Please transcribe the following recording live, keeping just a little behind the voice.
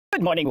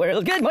Good morning,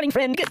 world. Good morning,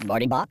 friend. Good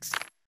morning, box.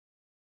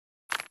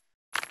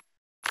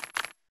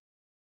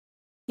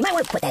 You might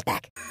want to put that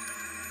back.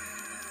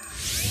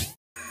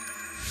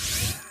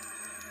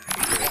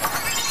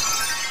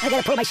 I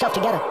gotta pull myself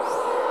together.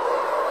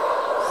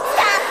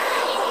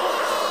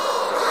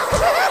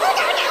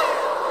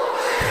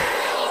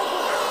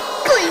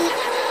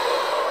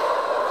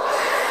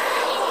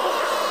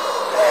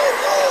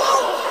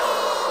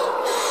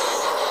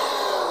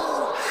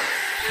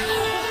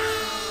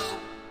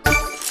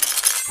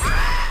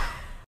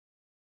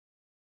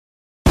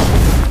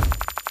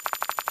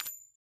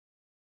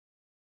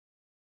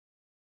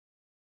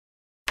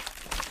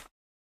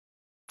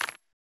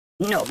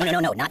 No,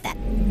 not that.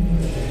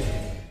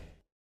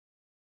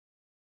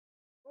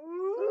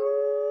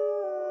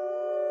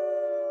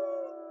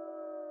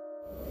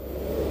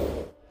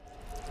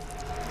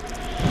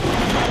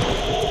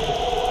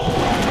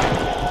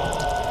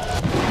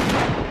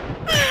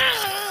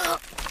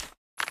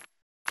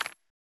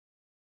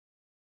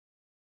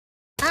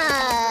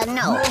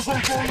 No.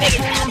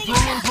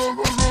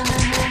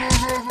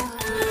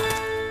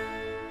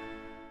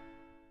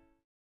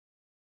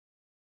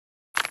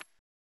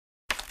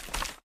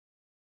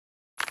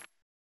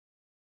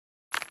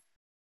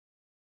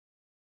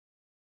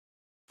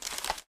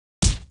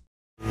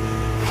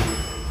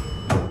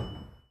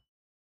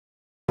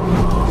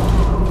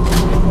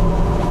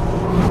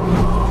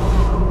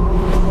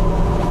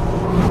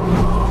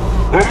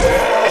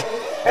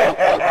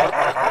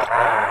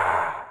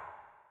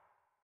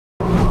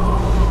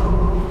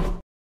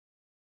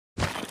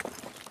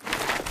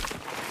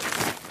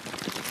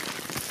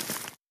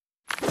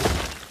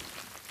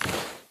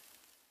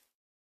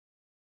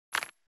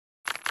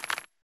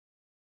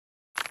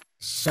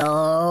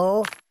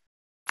 So...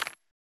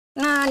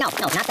 No, not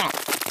that.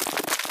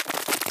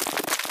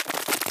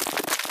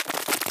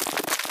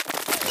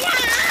 Yeah!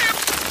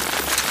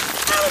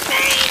 Oh, the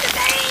pain!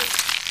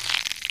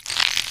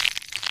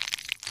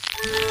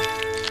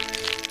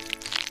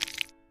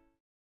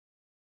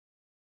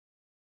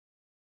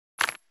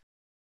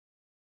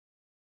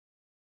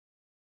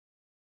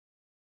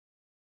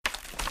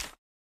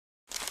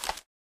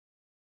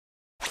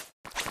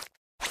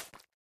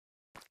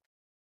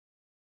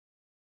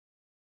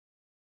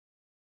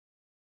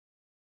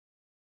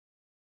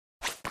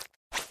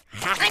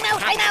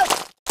 I'm out!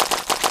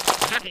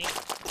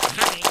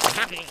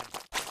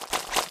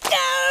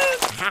 No!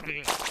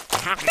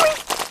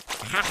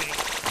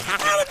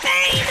 Oh, the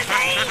pain!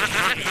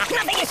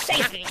 Nothing is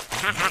safe!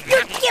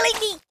 You're killing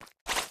me!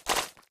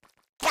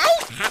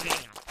 Right?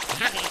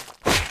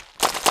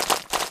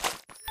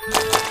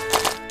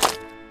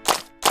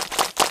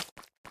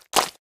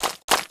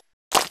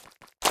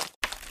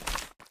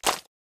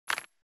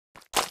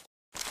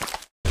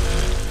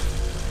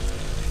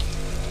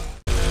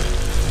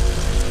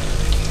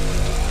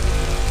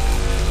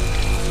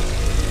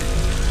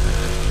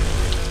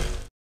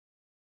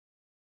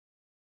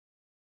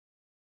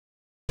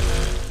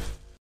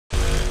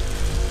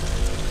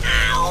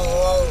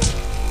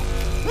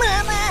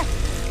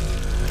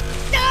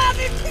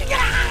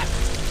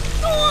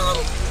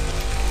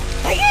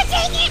 Are you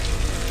taking it?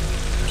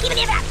 Give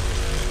me that!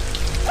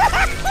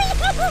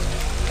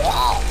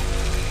 Oh!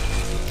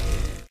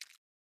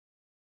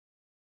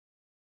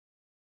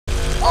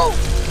 Oh!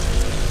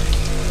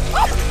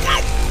 Oh,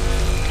 God!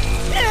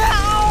 No!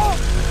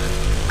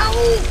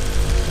 Oh!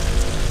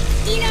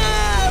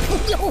 Enough!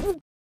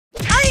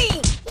 Ay!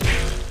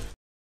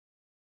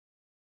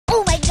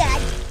 Oh, my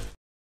God!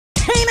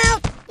 Time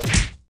out!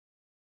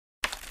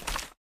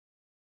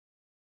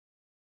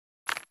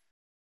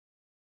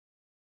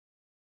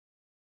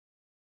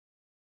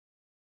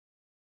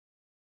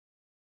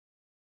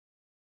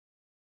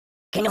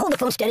 Can you hold the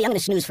phone steady? I'm gonna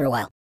snooze for a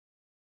while.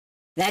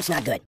 That's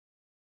not good.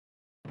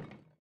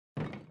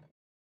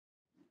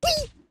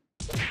 Whee!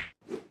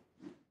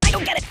 I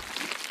don't get it!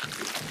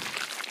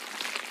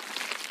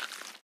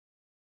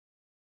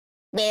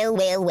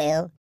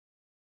 Well.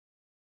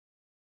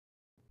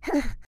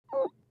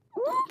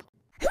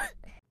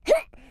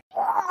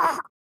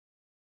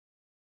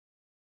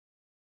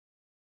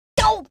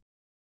 Go!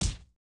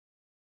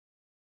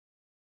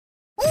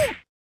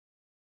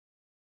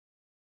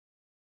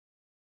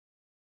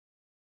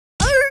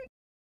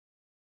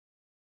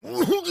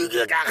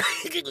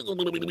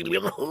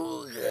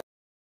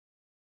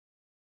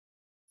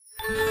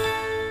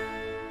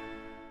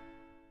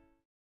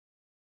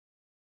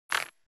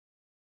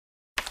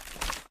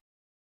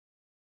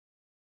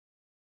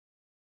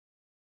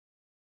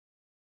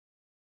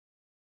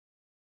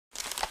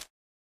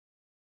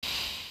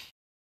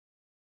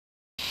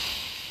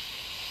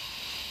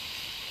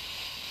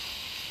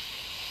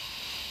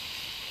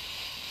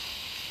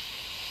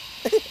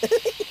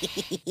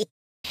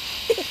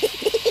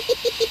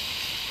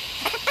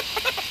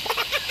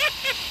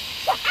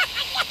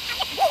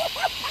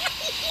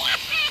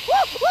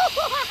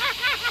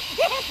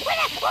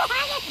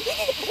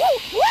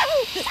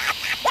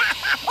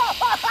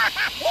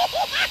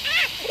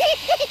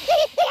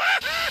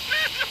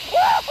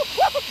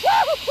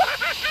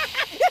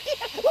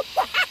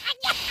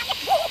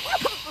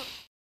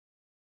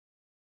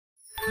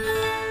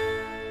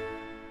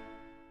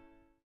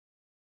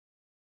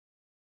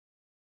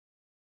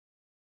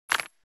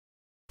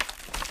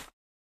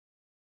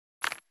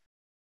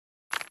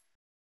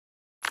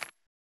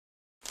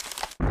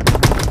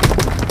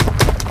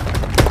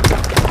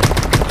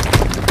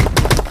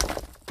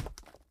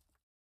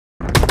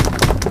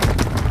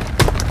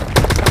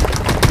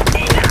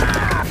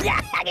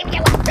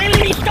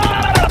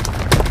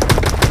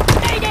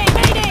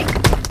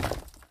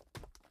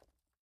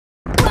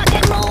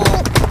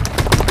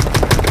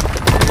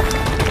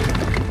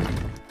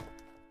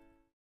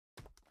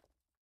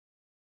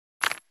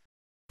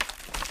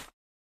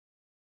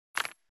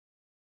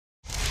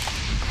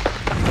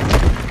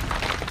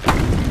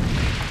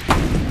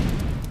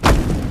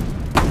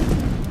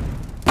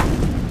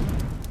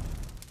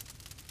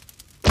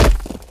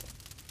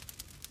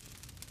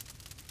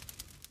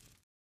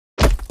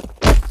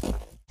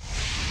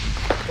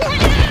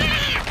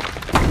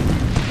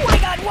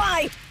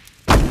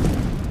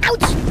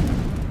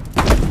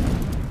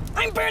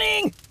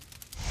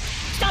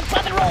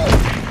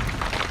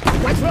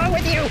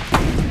 wrong with you?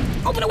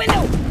 Open a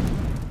window!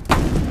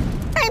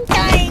 I'm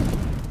dying!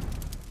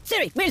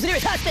 Siri, where's the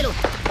nearest hospital?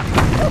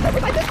 Oh,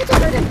 my biscuits are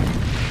burning!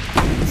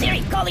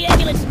 Siri, call the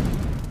ambulance!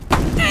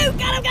 Oh,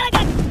 got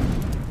him!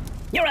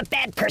 You're a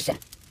bad person.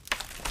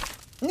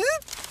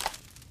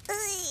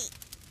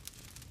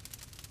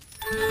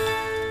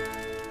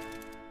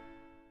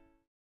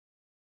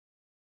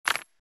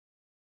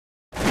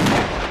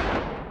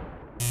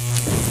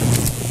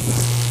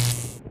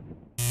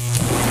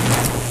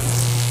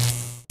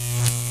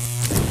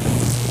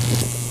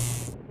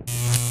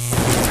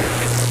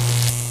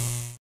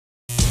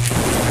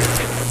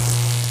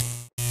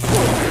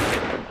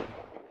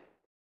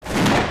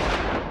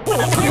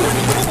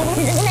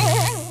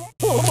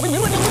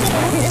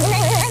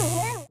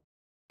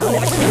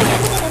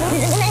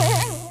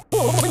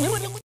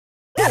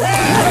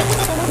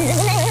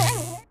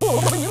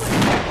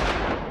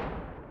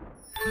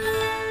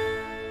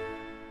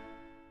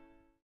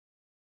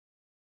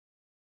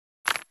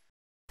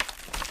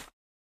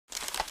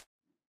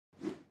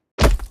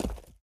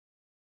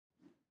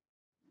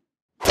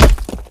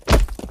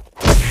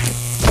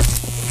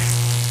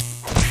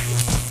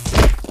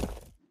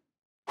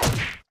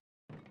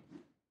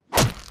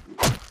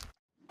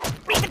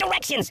 Read the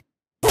directions!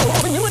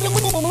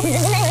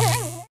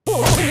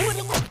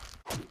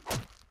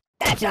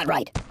 That's not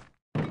right.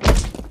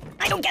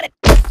 I don't get it.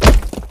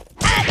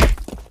 Ah!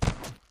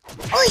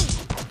 Oi!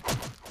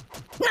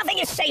 Nothing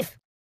is safe.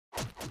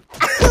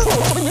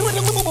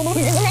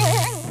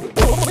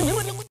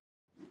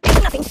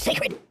 There's nothing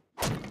sacred.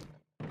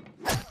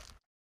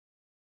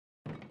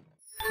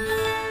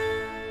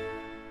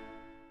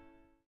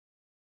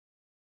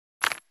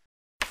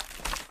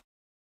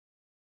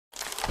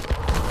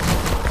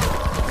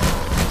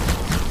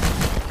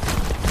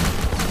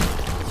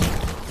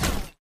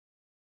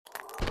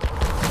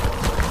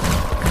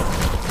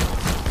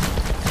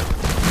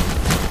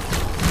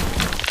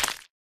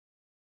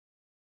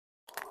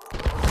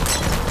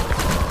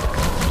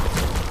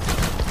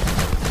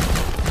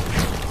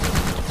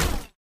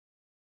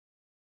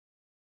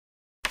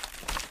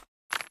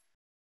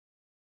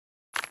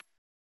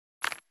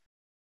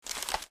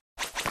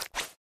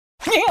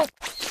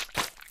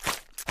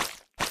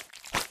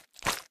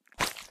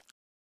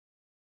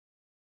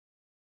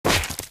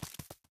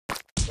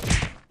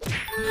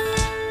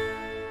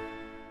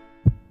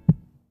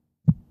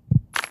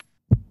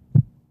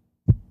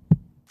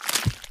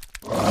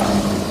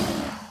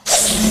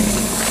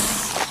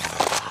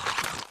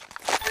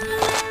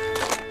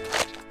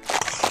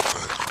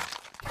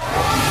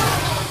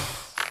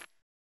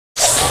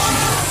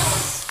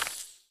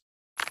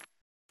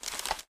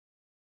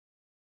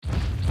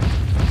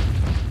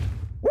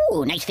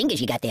 Ooh, nice fingers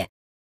you got there.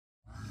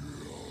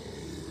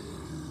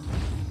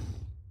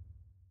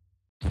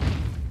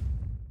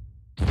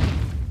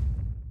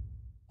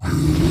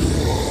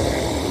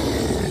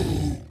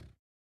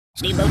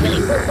 Steamboat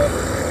Willie.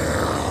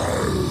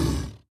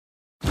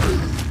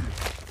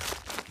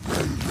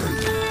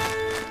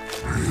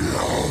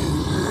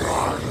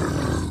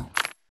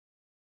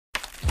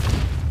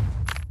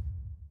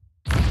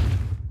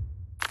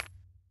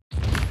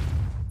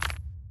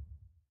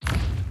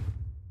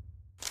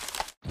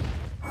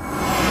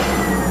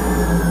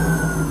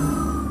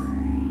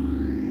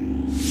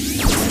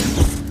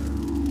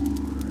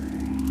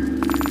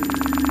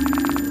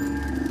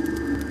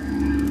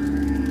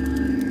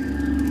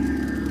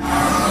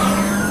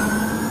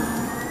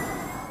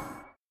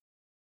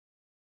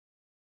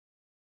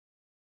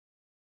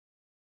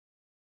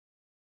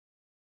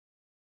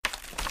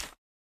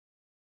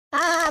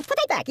 Put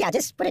it back. Yeah,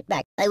 just put it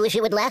back. I wish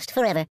it would last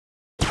forever.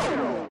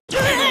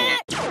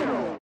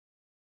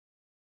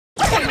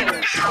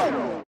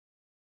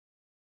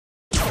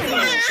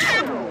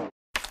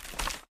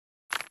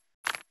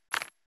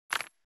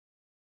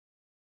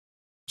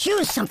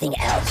 Choose something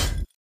else.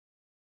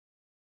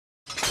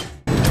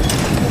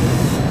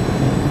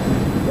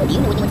 Oh, do you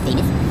know anyone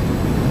famous?